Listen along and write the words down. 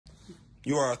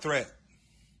You are a threat.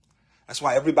 That's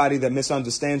why everybody that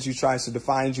misunderstands you tries to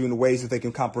define you in ways that they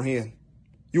can comprehend.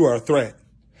 You are a threat.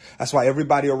 That's why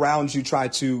everybody around you try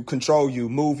to control you,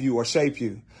 move you, or shape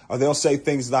you. Or they'll say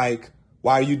things like,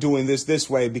 why are you doing this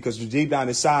way? Because deep down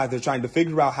inside, they're trying to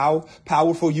figure out how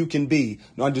powerful you can be,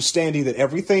 and understanding that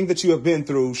everything that you have been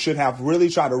through should have really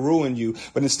tried to ruin you,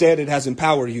 but instead it has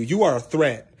empowered you. You are a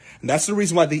threat. And that's the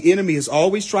reason why the enemy is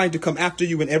always trying to come after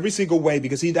you in every single way,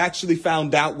 because he'd actually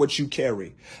found out what you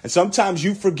carry. And sometimes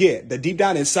you forget that deep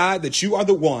down inside that you are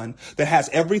the one that has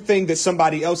everything that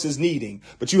somebody else is needing.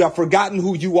 But you have forgotten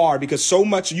who you are because so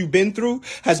much you've been through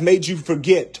has made you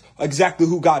forget exactly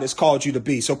who God has called you to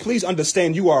be. So please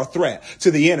understand you are a threat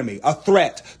to the enemy, a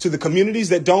threat to the communities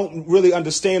that don't really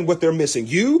understand what they're missing.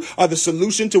 You are the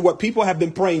solution to what people have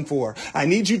been praying for. I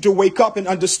need you to wake up and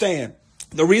understand.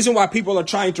 The reason why people are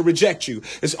trying to reject you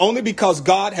is only because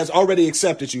God has already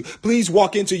accepted you. Please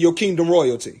walk into your kingdom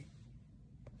royalty.